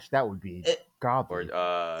yeah. gosh, that would be It, Or godly. if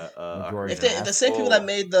Majora's they Ocarina. if the Mask. same people that Oh,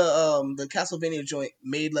 made the Castlevania joint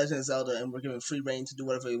made Legend of Zelda and were given free reign to do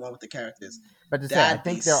whatever they want with the characters, But to say, I that'd be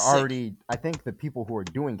think they're sick. already. I think the people who are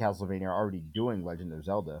doing Castlevania are already doing Legend of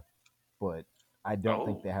Zelda, but I don't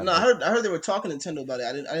think oh, they have No, the. I heard they were talking to Nintendo about it.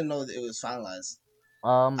 I didn't know that it was finalized.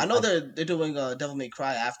 I know I they're doing Devil May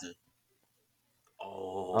Cry after.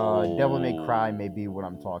 Devil May Cry may be oh, what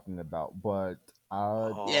I'm talking about, but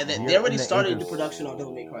Yeah, they we're in already the age started of the production on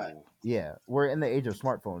Devil May Cry. yeah, we're in the age of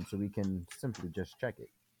smartphones, so we can simply just check it.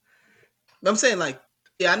 But I'm saying like,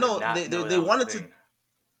 yeah, I I did know not know they that was a wanted to. thing.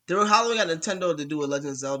 They were hollering at Nintendo to do a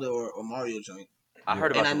Legend of Zelda or Mario joint, I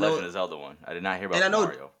heard Yeah. and about I the know Legend of Zelda one. I did not hear and about I the know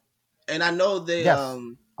Mario. and I know they Yes.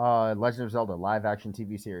 Legend of Zelda live action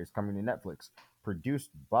TV series coming to Netflix, produced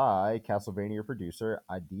by Castlevania producer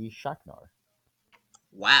Adi Shaknar.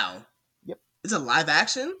 wow, Yep. it's a live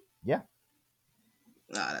action. Yeah.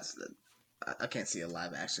 Nah, I can't see a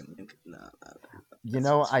live action. Nah, You that's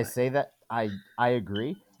know, just I right. say that I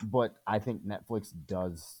agree, but I think Netflix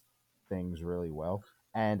does things really well.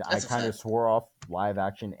 And I That's a kind of fact. swore off live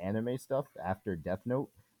action anime stuff after Death Note,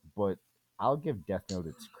 but I'll give Death Note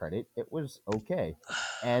its credit. It was okay.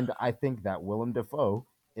 And I think that Willem Dafoe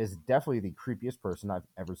is definitely the creepiest person I've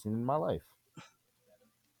ever seen in my life.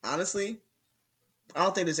 Honestly, I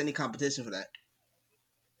don't think there's any competition for that.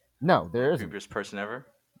 No, The there isn't. creepiest person ever.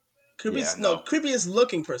 Yeah, Creepiest, no, no. creepiest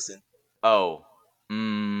looking person. Oh,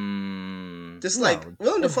 Just like No,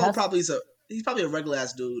 Willem it Dafoe, has probably he's probably a regular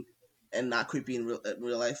ass dude and not creepy in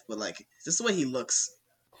real life, but like just the way he looks.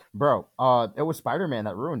 bro, it was Spider-Man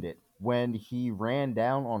that ruined it. When he ran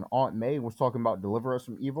down on Aunt May and was talking about deliver us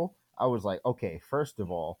from evil, I was like, okay, first of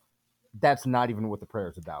all, that's not even what the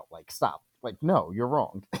prayer's about. Like, stop. Like, no, you're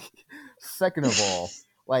wrong. Second of all,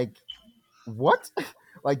 like, what?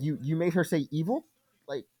 Like, you made her say evil?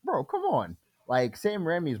 Like, bro, come on. Like, Sam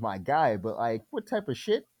Raimi's my guy, but like, what type of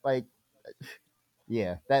shit? Like,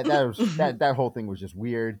 yeah, that whole thing was just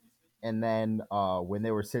weird. And then when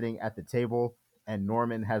they were sitting at the table and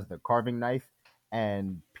Norman has the carving knife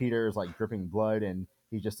and Peter is like dripping blood and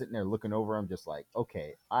he's just sitting there looking over him just like,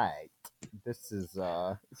 okay, this is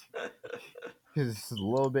this is a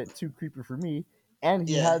little bit too creepy for me. And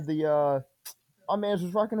he Yeah, had the my man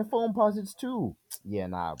was rocking the phone posits too. Yeah,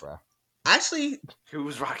 nah, bro. actually,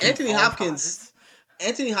 who's rocking Anthony phone Hopkins. posits?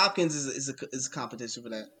 Anthony Hopkins is a competition for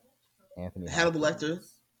that. Anthony Hannibal Lecter.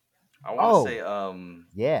 Hopkins. I want to Oh, say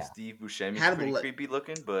yeah. Steve Buscemi's Hannibal. pretty creepy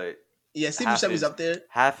looking, but Yeah, Steve half Buscemi's his up there.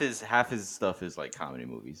 half his stuff is like comedy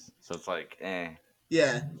movies. So it's like,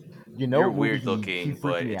 Yeah, You know you're what movie weird he looking, freaked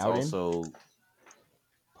but me it's out in? also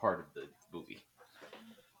part of the movie.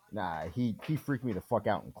 Nah, he freaked me the fuck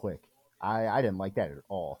out in Click. I didn't like that at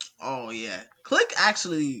all. oh yeah. Click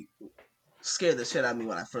actually scared the shit out of me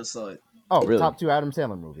when I first saw it. Oh, Really? top two Adam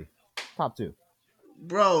Sandler movie. Top two.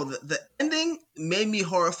 Bro, the ending made me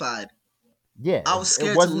horrified. Yeah, I was it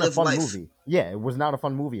scared to wasn't a live fun life. movie. Yeah, it was not a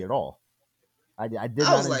fun movie at all. I did I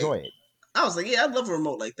not was like, enjoy it. yeah, I'd love a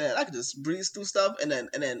remote like that. I could just breeze through stuff, and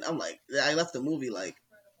then I'm like, I left the movie like,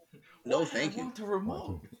 no, Why I thank you, want a Like,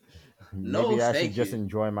 remote? no, maybe I should thank just you.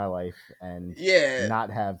 enjoy my life and Yeah,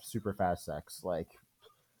 not have super fast sex. Like,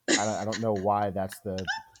 I don't know why that's the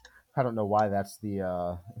I don't know why that's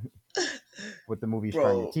the what the movie's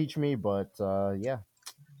trying to bro, teach me, but yeah.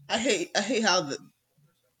 I hate how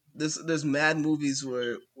there's mad movies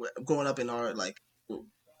where growing up in our like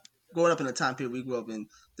growing up in the time period we grew up in.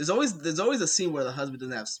 There's always a scene where the husband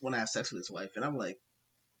doesn't want to have sex with his wife, and I'm like,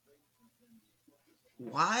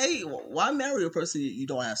 why marry a person you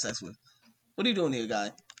don't have sex with? What are you doing here,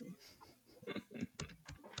 guy?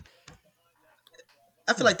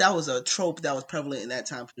 I feel like that was a trope that was prevalent in that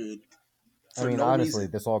time period I for mean, no honestly,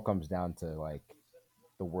 reason. this all comes down to like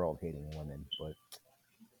the world hating women, but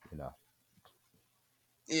you know,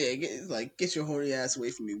 Yeah, get your horny ass away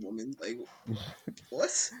from me, woman. Like,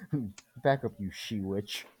 what? Back up, you she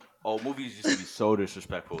witch. Oh, movies used to be so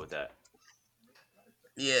disrespectful with that.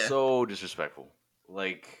 Yeah, So disrespectful.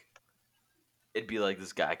 Like it'd be like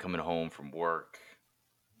this guy coming home from work.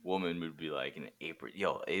 Woman would be like in an apron.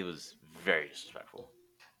 Yo, it was very disrespectful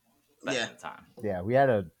back yeah. in the time. Yeah, we had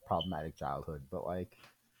a problematic childhood, but like,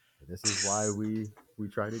 this is why we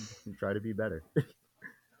try to be better.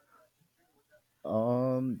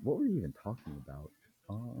 What were we even talking about?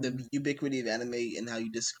 The ubiquity of anime and how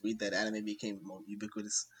you disagreed that anime became more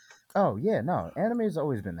ubiquitous. Oh yeah, no, anime's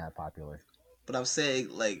always been that popular. But I'm saying,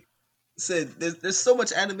 like, said there's so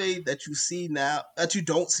much anime that you see now that you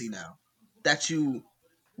don't see now that you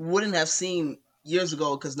wouldn't have seen years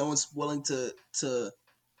ago because no one's willing to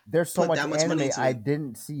There's so put much that much money anime into I it,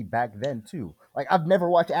 didn't see back then too. Like I've never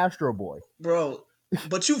watched Astro Boy. bro.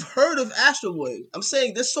 But you've heard of Astro Boy. I'm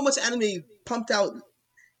saying there's so much anime pumped out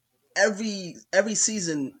every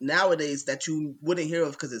season nowadays that you wouldn't hear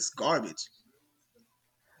of because it's garbage.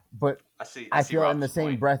 But I I see feel in Rob's the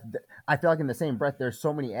same point. breath, I feel like in the same breath, there's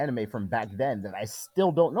so many anime from back then that I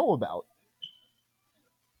still don't know about.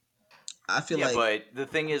 I feel Yeah, like, but the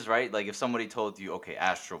thing is, right? Like if somebody told you, okay,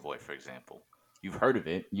 Astro Boy, for example, you've heard of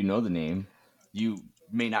it, you know the name, you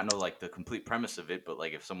may not know like the complete premise of it, but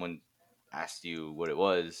like if someone asked you what it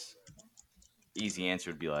was, easy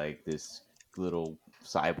answer would be like this little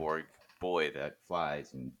cyborg boy that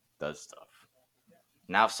flies and does stuff.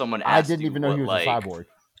 Now, if someone I asked didn't you even know he what, was a like, cyborg.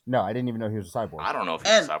 No, I didn't even know he was a cyborg. I don't know if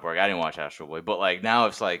he's a and cyborg. I didn't watch Astro Boy, but like now,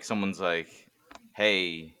 it's like someone's like,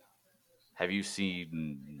 "Hey, have you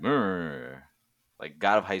seen like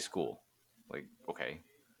God of High School?" Like, okay,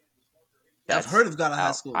 I've that's heard of God of High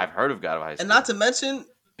out. School, I've heard of God of High and School not to mention,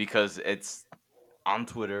 because it's on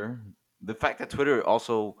Twitter. The fact that Twitter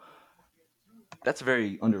also that's a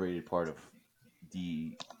very underrated part of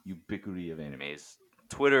the ubiquity of animes.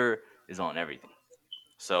 Twitter is on everything.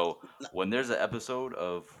 So when there's an episode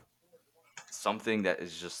of something that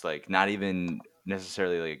is just like not even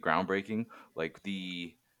necessarily like groundbreaking, like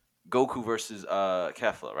the Goku versus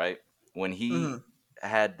Kefla, right? When he mhm,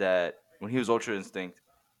 had that, when he was Ultra Instinct,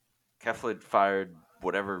 Kefla had fired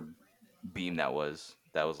whatever beam that was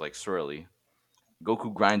like swirly.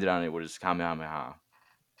 Goku grinded on it with his Kamehameha.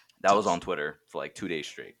 That was on tough. Twitter for like 2 days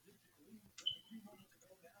straight,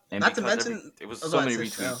 and Not to because mention, it was oh, go so ahead, many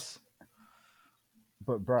sis. retweets.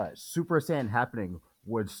 But bruh, Super Saiyan happening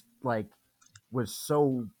was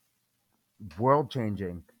so world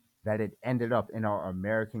changing that it ended up in our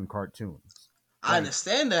American cartoons. I Like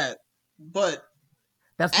understand that, but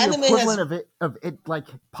that's the anime equivalent has, of it like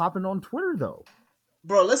popping on Twitter though.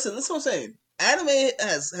 bro. Listen what I'm saying. Anime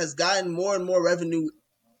has gotten more and more revenue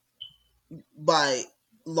by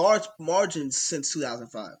large margins since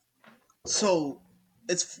 2005. So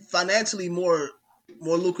it's financially more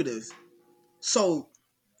lucrative. So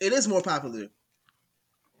it is more popular.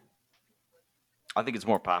 I think it's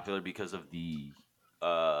more popular because of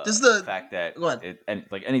This is the fact that go ahead. it and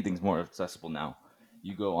like anything's more accessible now.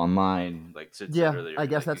 You go online, like Sid said Yeah, earlier, I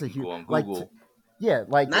guess like you that's a can huge go on like Google, yeah,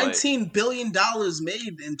 like but $19 billion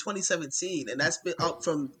made in 2017, and that's been up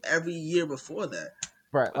from every year before that.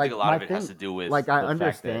 bruh, I think a like lot my of it has thing to do with like I the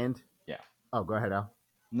fact that understand. yeah. Oh, go ahead, Al.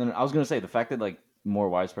 No, no, I was gonna say the fact that like more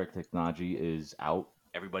widespread technology is out.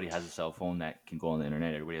 Everybody has a cell phone that can go on the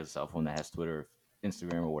internet. Everybody has a cell phone that has Twitter,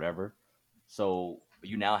 Instagram, or whatever. So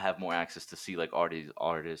you now have more access to see like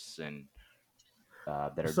artists and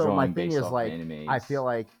that are So my drawing thing based is off of like I animes. feel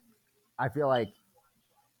like I feel like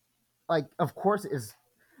of course is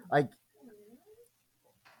like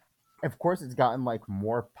of course it's gotten like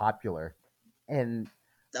more popular and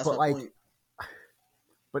That's but my like point.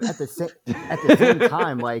 but at the same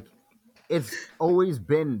time like it's always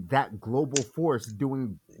been that global force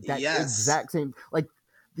doing that Yes, exact same like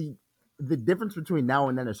the the difference between now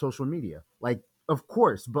and then is social media like of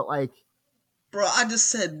course but like bro. I just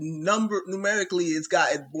said numerically, it's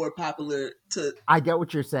gotten more popular. To I get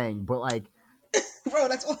what you're saying but like bro,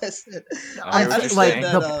 that's all I said. I I hear what I you're understand like saying,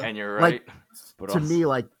 that. the and you're like right. But to also, me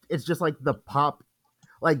like it's just like the pop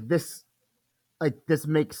like this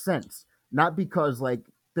makes sense. Not because like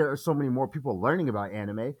there are so many more people learning about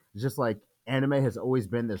anime. It's just like anime has always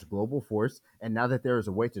been this global force, and now that there is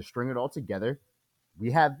a way to string it all together,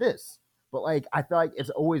 we have this. But like I feel like it's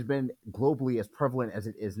always been globally as prevalent as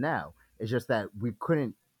it is now. It's just that we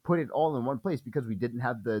couldn't put it all in one place because we didn't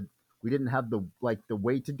have the like the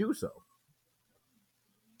way to do so.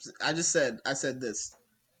 I said this.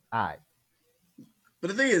 All right. But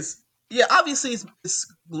the thing is, yeah, obviously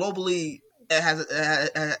it's globally. It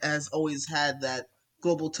has always had that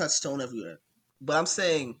global touchstone everywhere. But I'm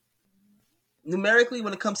saying numerically,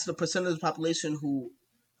 when it comes to the percentage of the population who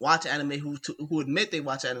watch anime, who admit they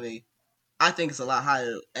watch anime, I think it's a lot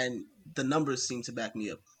higher, and the numbers seem to back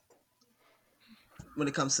me up when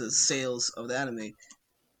it comes to sales of the anime.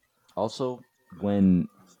 Also, when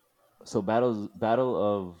Battle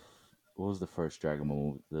of what was the first Dragon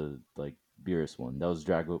Ball movie? The like Beerus one. That was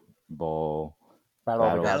Dragon Ball Battle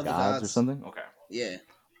of the Battle of Battle the of the Gods. Gods or Gods, something. Okay. yeah.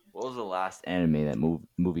 What was the last anime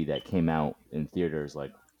movie that came out in theaters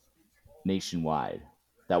like nationwide?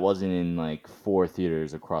 That wasn't in like 4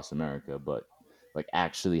 theaters across America, but like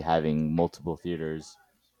actually having multiple theaters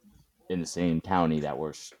in the same county that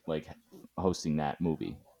were like hosting that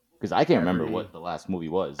movie. Because I can't remember Every what the last movie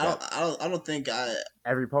was. I don't, I don't, I don't think I.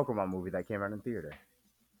 every Pokemon movie that came out in theater.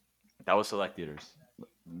 That was select theaters.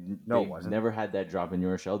 No, it They wasn't. never had that drop in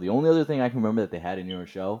your show. The only other thing I can remember that they had in your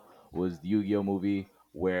show was the Yu-Gi-Oh movie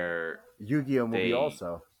where Yu-Gi-Oh movie they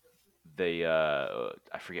also. I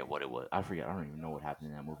forget what it was. I forget. I don't even know what happened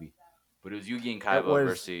in that movie. But it was Yugi and It Kaiba was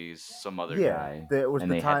versus some other yeah. guy, It was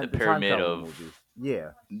and they had the time pyramid travel of. movie.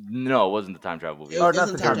 Yeah. No, it wasn't the time travel movie. It, It was, Or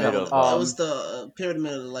was it the not wasn't the time time pyramid travel. travel. of. It was the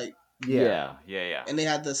pyramid of like, Yeah. Yeah. and they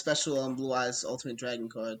had the special Blue Eyes Ultimate Dragon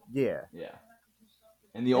card. Yeah. Yeah.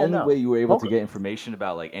 And the Yeah. only No. way you were able to Poke- get information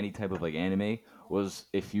about like any type of like anime was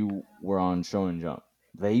if you were on Shonen Jump.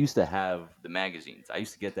 They used to have the magazines. I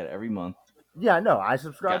used to get that every month. Yeah. No, I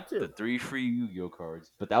subscribe Got too. the 3 free Yu-Gi-Oh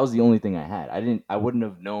cards, but that was the only thing I had. I wouldn't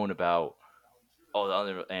have known about all the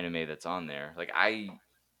other anime that's on there. Like I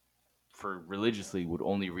for religiously would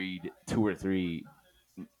only read 2 or 3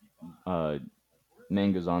 uh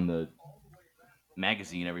mangas on the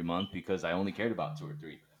magazine every month because I only cared about 2 or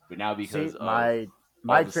 3. But now See, because of my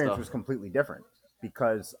all the experience stuff. was completely different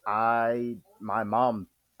because my mom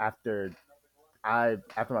after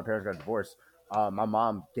after my parents got divorced, my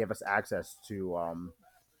mom gave us access to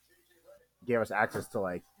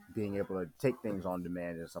like being able to take things on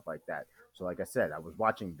demand and stuff like that. So like I said, I was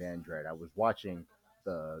watching Vandred, I was watching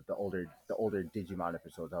the older Digimon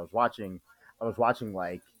episodes. I was watching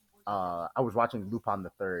Lupin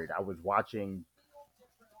the Third. I was watching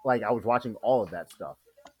all of that stuff.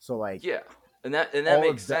 So like Yeah, and that all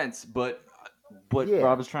makes of that, sense. But what yeah,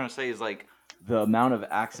 Rob was trying to say is like the amount of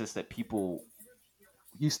access that people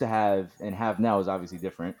used to have and have now is obviously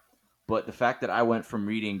different. But the fact that I went from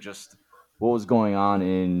reading just what was going on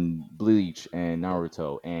in Bleach and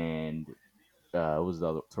Naruto and what was the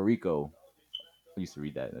other Toriko. I used to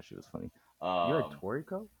read that. And that shit was funny. you're a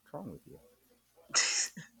Toriko. What's wrong with you?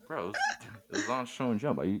 Bro, it was on Show and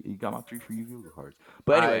Jump. You got my 3 free Yu-Gi-Oh cards.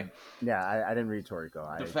 But I anyway, yeah, I didn't read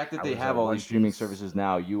Toriko. the fact that I they was have all One these streaming Piece. services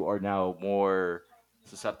now, you are now more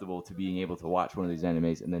susceptible to being able to watch one of these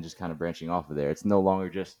animes and then just kind of branching off of there. It's no longer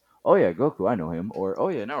just, oh yeah, Goku, I know him, or oh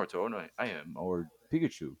yeah, Naruto, I am, or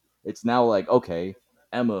Pikachu. It's now like, okay,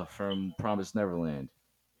 Emma from Promised Neverland,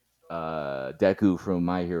 Deku from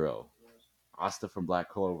My Hero, Asta from Black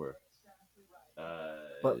Clover. Uh,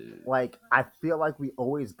 But like I feel like we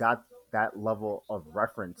always got that level of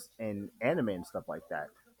reference in anime and stuff like that,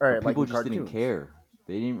 or but like people in just didn't cartoons. care.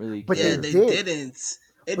 They didn't really But Yeah, they care. they did. didn't.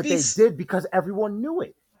 It'd But be, they did because everyone knew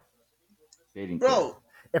it. They didn't care. bro,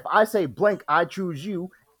 If I say blank, I choose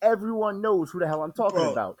you. Everyone knows who the hell I'm talking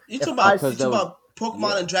bro. about. You If talk I about Because you that talk was about Pokemon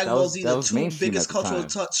yeah, and Dragon Ball Z, that the was two mainstream at biggest the cultural time.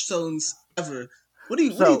 touchstones ever. What are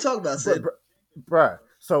you so, talking about, Sid? bruh.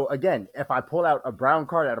 So again, if I pull out a brown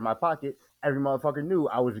card out of my pocket, every motherfucker knew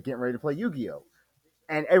I was getting ready to play Yu-Gi-Oh.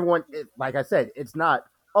 And everyone, like I said, it's not.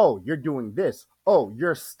 Oh, you're doing this. Oh,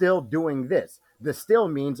 you're still doing this. The still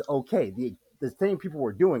means okay. The same people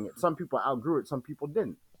were doing it. Some people outgrew it. Some people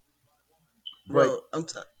didn't. But Bro, I'm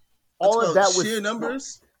all talking of about that sheer was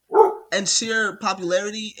numbers and sheer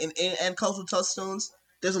popularity and cultural touchstones.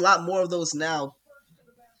 There's a lot more of those now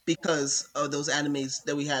because of those animes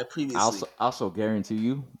that we had previously. I also guarantee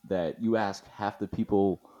you that you ask half the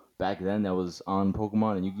people back then that was on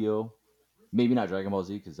Pokemon and Yu-Gi-Oh, maybe not Dragon Ball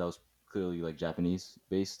Z because that was clearly like Japanese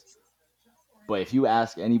based. But if you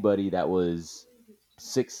ask anybody that was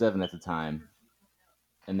 6, 7 at the time,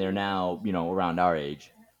 and they're now around our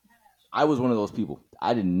age, I was one of those people.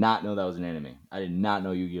 I did not know that was an anime. I did not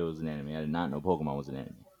know Yu-Gi-Oh was an anime. I did not know Pokemon was an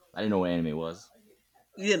anime. I didn't know what anime was.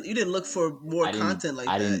 You didn't look for more I didn't content like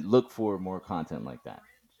I that. didn't look for more content like that.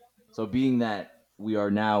 So being that we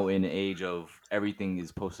are now in an age of everything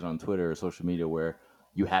is posted on Twitter or social media where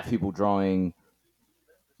you have people drawing,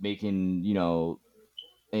 making,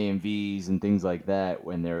 AMVs and things like that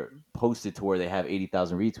when they're posted to where they have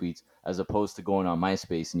 80,000 retweets as opposed to going on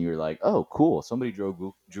MySpace and you're like, "Oh, cool. Somebody drew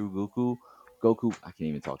Goku. I can't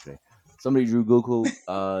even talk today. Somebody drew Goku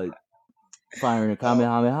firing a Oh,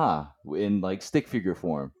 Kamehameha in like stick figure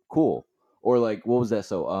form. Cool." Or like what was that?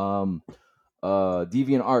 So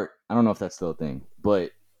DeviantArt. I don't know if that's still a thing,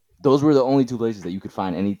 but those were the only two places that you could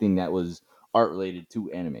find anything that was art related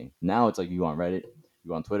to anime. Now it's like you go on Reddit, you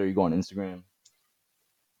go on Twitter, you go on Instagram.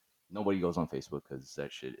 Nobody goes on Facebook because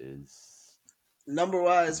that shit is Number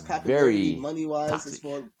wise, popularity, very money wise, toxic.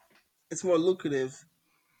 it's more lucrative,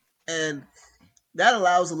 and that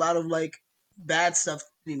allows a lot of like bad stuff to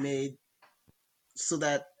be made, so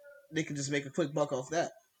that they can just make a quick buck off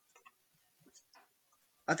that.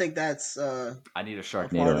 I think that's I need a a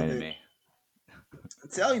Sharknado part of it. anime. I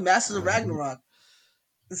tell you, Masters of Ragnarok,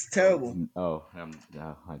 it's terrible. No,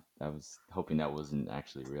 I was hoping that wasn't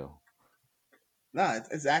actually real. Nah,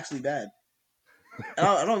 it's actually bad.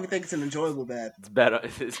 I don't even think it's an enjoyable bad. It's bad.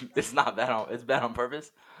 It's not bad on. It's bad on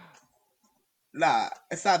purpose. Nah,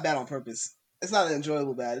 it's not bad on purpose. It's not an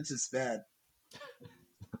enjoyable bad. It's just bad.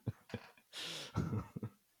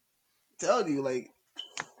 Telling you, like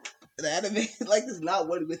the anime, like is not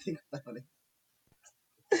one good thing about it.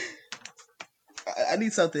 I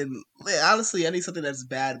need something. Honestly, I need something that's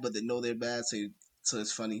bad, but they know they're bad, so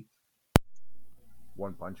it's funny.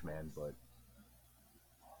 One Punch Man, but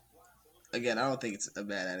Again, I don't think it's a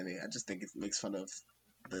bad anime. I just think it makes fun of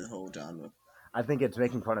the whole genre. I think it's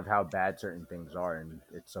making fun of how bad certain things are, and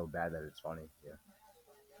it's so bad that it's funny. Yeah.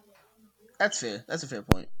 That's fair. That's a fair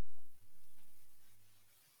point.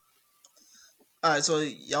 All right, so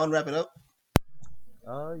y'all want to wrap it up?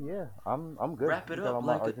 Yeah, I'm good. Wrap it You up got all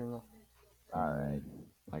like my a- arguing? All right.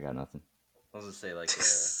 I got nothing. I was gonna say like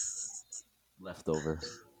leftover.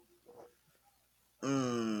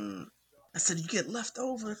 I said you get left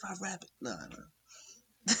over if I rap it. No.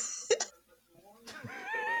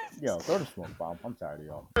 Yo, throw the smoke bomb. I'm tired of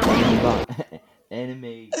y'all.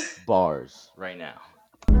 Anime bars right now.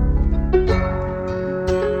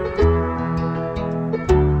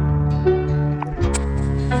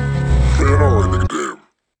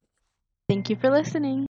 Thank you for listening.